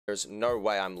There's no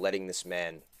way I'm letting this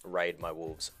man raid my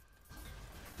wolves.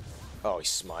 Oh, he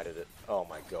smited it. Oh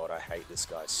my god, I hate this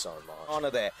guy so much.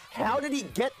 Honor there. How did he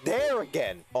get there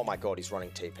again? Oh my god, he's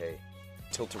running TP.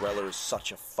 Tilterella is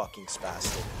such a fucking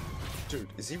spastic. Dude,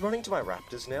 is he running to my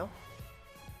raptors now?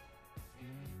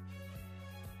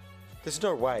 There's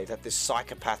no way that this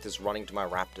psychopath is running to my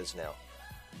raptors now.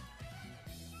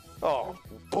 Oh,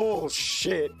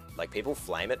 bullshit. Like, people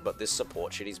flame it, but this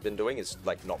support shit he's been doing is,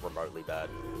 like, not remotely bad.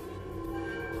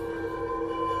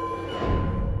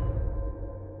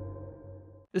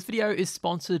 This video is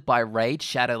sponsored by Raid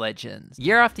Shadow Legends.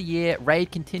 Year after year,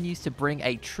 Raid continues to bring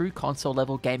a true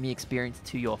console-level gaming experience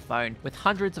to your phone. With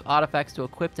hundreds of artifacts to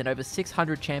equip and over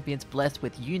 600 champions blessed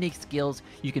with unique skills,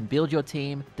 you can build your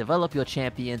team, develop your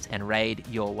champions, and raid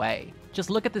your way. Just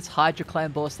look at this Hydra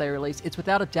Clan boss they released. It's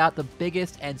without a doubt the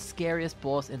biggest and scariest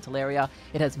boss in Tilterella.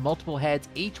 It has multiple heads,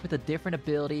 each with a different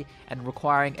ability and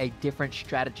requiring a different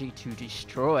strategy to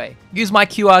destroy. Use my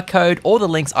QR code or the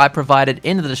links I provided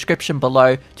in the description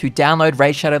below to download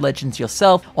Raid Shadow Legends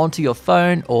yourself onto your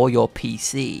phone or your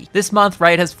PC. This month,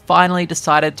 Raid has finally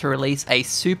decided to release a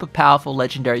super powerful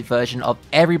legendary version of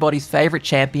everybody's favorite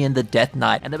champion, the Death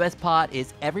Knight. And the best part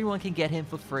is everyone can get him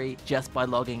for free just by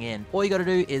logging in. All you gotta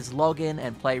do is log in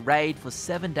and play Raid for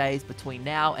 7 days between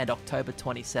now and October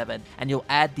 27, and you'll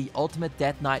add the Ultimate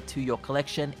Death Knight to your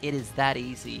collection. It is that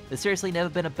easy. There's seriously never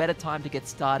been a better time to get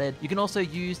started. You can also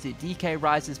use the DK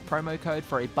Rises promo code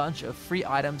for a bunch of free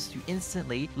items to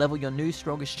instantly level your new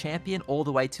strongest champion all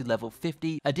the way to level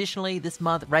 50. Additionally, this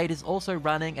month Raid is also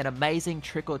running an amazing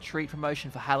trick or treat promotion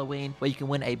for Halloween where you can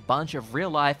win a bunch of real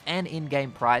life and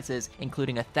in-game prizes,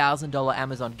 including $1,000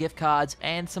 Amazon gift cards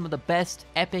and some of the best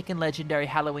epic and legendary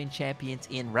Halloween champions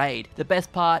in Raid. The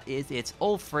best part is it's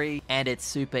all free and it's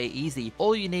super easy.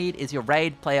 All you need is your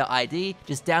Raid player ID.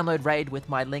 Just download Raid with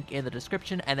my link in the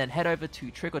description and then head over to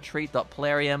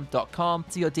trickortreat.plarium.com,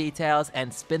 see your details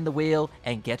and spin the wheel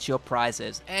and get your prizes.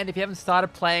 And if you haven't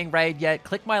started playing Raid yet,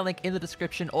 click my link in the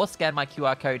description or scan my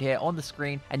QR code here on the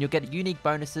screen and you'll get unique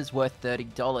bonuses worth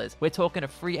 $30. We're talking a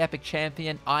free epic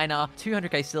champion, Ina,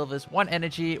 200k silvers, 1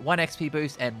 energy, 1 XP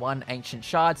boost and 1 ancient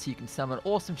shard so you can summon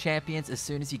awesome champions as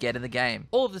soon as you get in the game.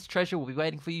 All of this treasure will be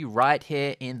waiting for you right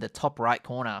here in the top right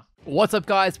corner. What's up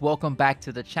guys, welcome back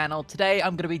to the channel. Today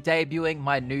I'm going to be debuting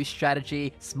my new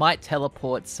strategy, Smite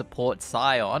Teleport Support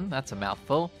Sion. That's a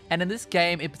mouthful. And in this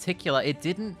game in particular, it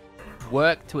didn't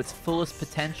work to its fullest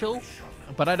potential,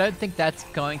 but I don't think that's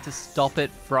going to stop it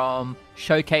from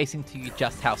showcasing to you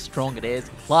just how strong it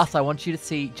is. Plus, I want you to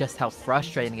see just how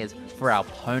frustrating it is for our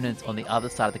opponents on the other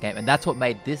side of the game. And that's what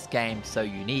made this game so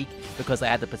unique, because I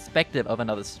had the perspective of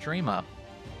another streamer.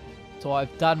 So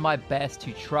I've done my best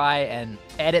to try and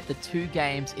edit the two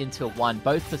games into one,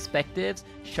 both perspectives,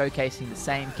 showcasing the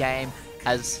same game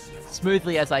as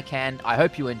smoothly as I can. I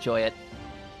hope you enjoy it.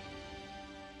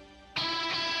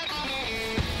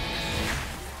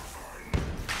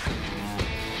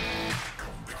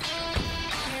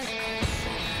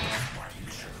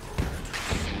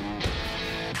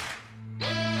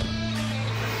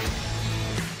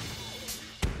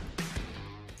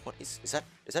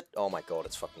 Is that? Oh my god,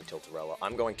 it's fucking Tilterella.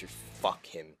 I'm going to fuck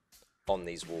him on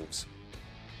these wolves.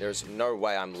 There's no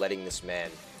way I'm letting this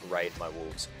man raid my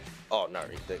wolves. Oh no,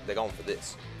 they're going for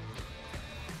this.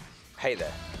 Hey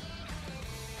there.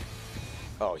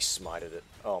 Oh, he smited it.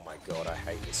 Oh my god, I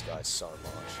hate this guy so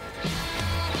much.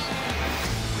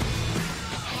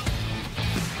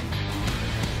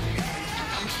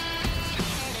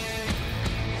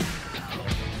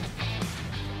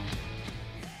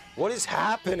 What is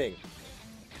happening?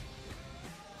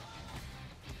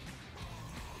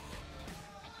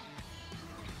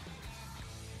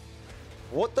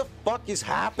 What the fuck is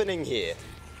happening here?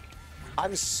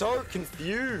 I'm so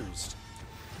confused.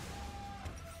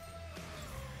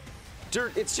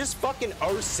 Dude, it's just fucking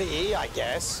OCE, I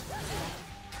guess.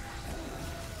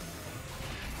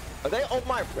 Are they on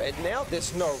my red now?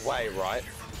 There's no way, right?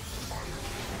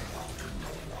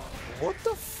 What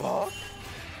the fuck?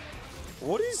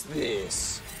 What is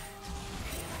this?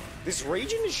 This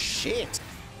region is shit.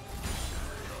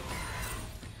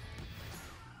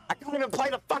 I can't even play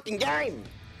the fucking game.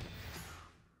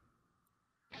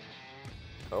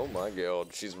 Oh my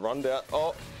god, she's run down.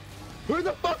 Oh, who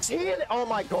the fuck's here? Oh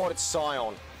my god, it's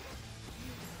Sion.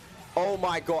 Oh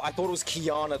my god, I thought it was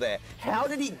Kiana there. How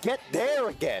did he get there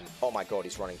again? Oh my god,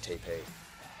 he's running TP.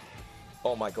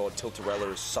 Oh my god,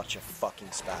 Tilterella is such a fucking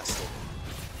spastic.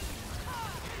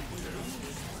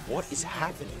 What is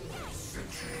happening?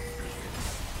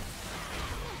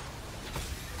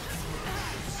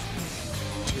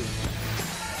 Dude.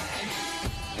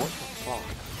 What the fuck?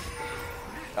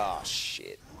 Ah,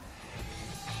 shit.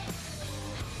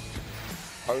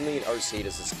 Only in OC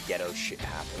does this ghetto shit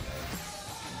happen,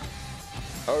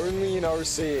 man. Only in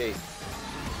OC.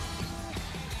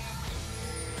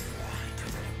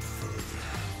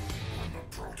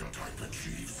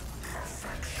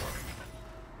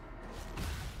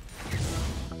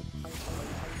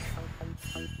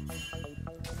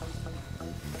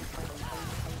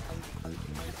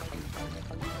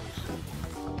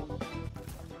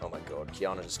 Oh my god,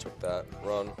 Kiana just took that.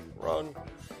 Run, run.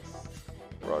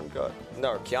 Run, God.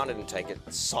 No, Kiana didn't take it.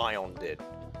 Sion did.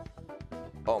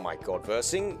 Oh my god,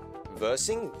 versing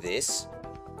this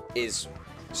is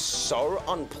so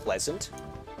unpleasant.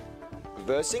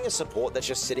 Versing a support that's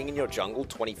just sitting in your jungle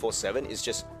 24/7 is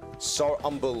just so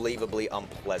unbelievably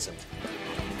unpleasant.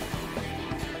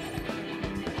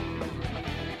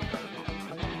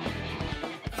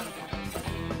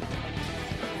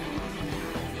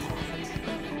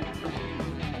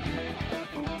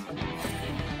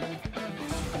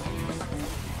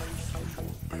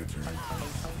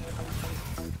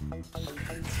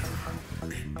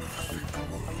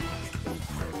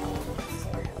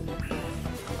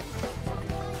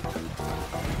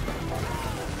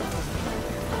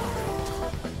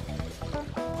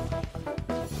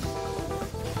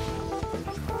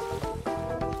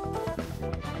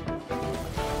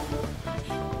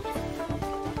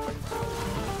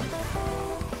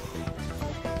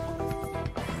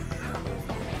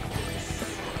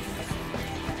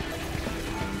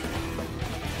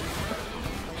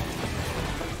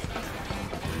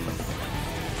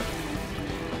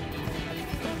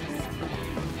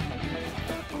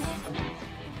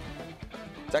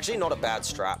 It's actually not a bad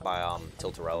strat by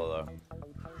Tilterella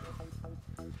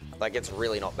though. Like, it's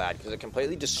really not bad because it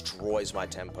completely destroys my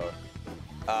tempo.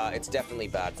 It's definitely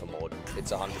bad for Maud.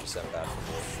 It's 100% bad for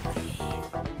Maud.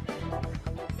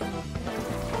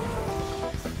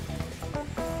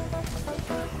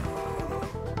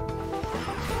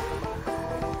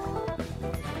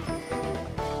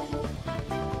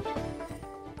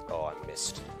 Oh, I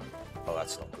missed. Oh,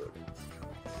 that's not good.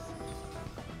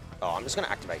 Oh, I'm just gonna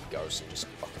activate Ghost and just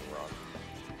fucking run.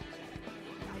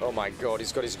 Oh my god,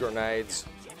 he's got his grenades.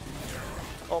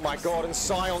 Oh my god, and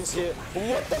Sion's here.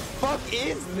 What the fuck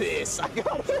is this? I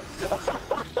got it.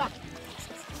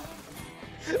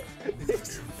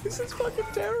 This is fucking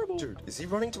terrible. Dude, is he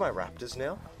running to my raptors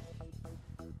now?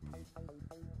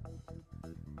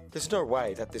 There's no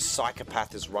way that this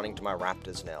psychopath is running to my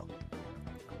raptors now.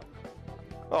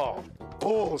 Oh,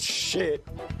 bullshit.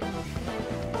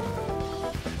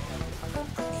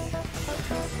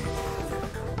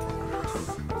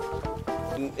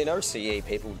 In OCE,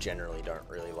 people generally don't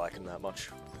really like him that much.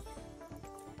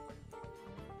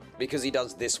 Because he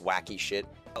does this wacky shit.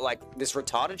 Like, this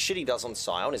retarded shit he does on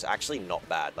Sion is actually not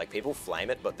bad. Like, people flame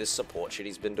it, but this support shit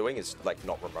he's been doing is, like,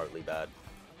 not remotely bad.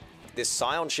 This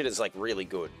Sion shit is, like, really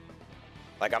good.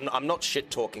 Like, I'm not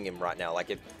shit-talking him right now.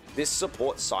 Like, this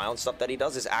support Sion stuff that he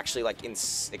does is actually, like,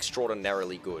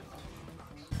 extraordinarily good.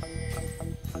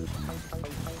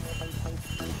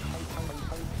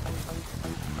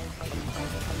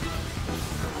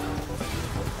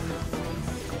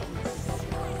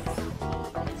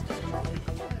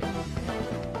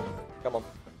 Come on.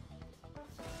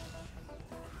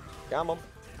 Come on.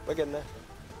 We're getting there.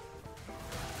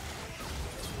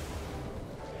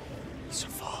 He's so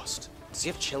fast. Does he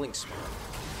have Chilling Smite?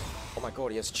 Oh my god,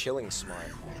 he has Chilling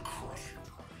Smite.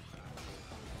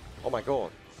 Oh my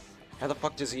god. How the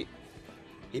fuck does he...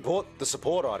 He bought the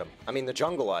support item. I mean, the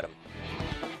jungle item.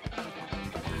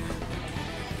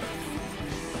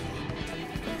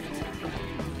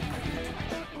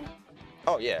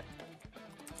 Oh, yeah.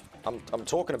 I'm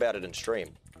talking about it in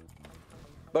stream.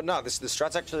 But no, this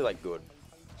strat's actually, like, good.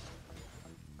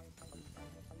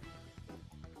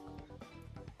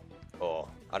 Oh,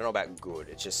 I don't know about good.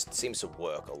 It just seems to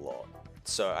work a lot.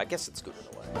 So I guess it's good in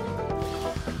a way.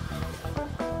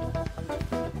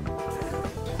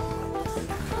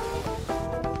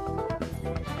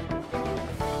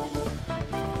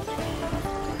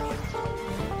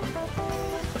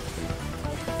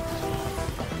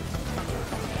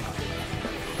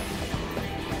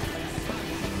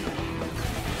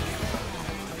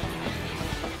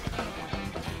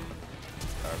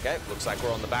 Okay, looks like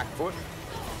we're on the back foot.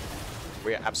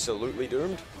 We are absolutely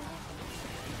doomed.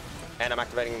 And I'm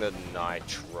activating the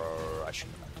Nitro. I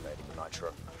shouldn't have activated the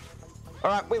Nitro.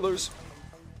 Alright, we lose.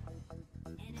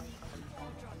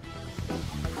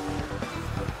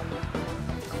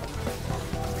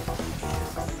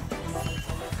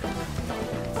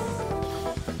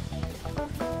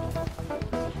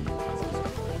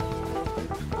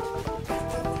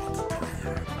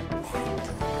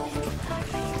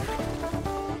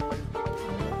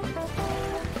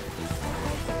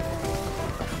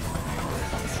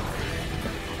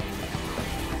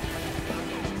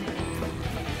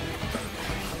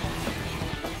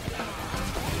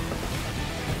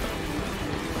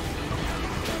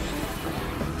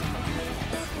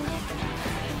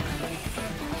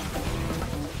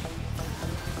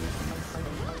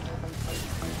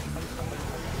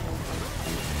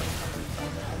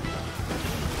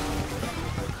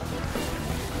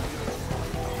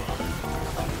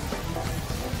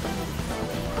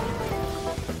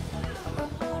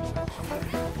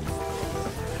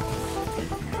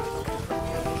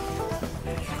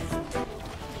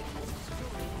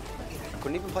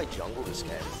 play jungle this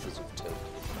game because of Tilt.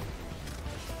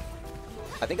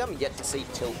 I think I'm yet to see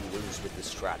Tilt lose with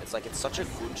this strat. It's like, it's such a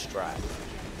good strat.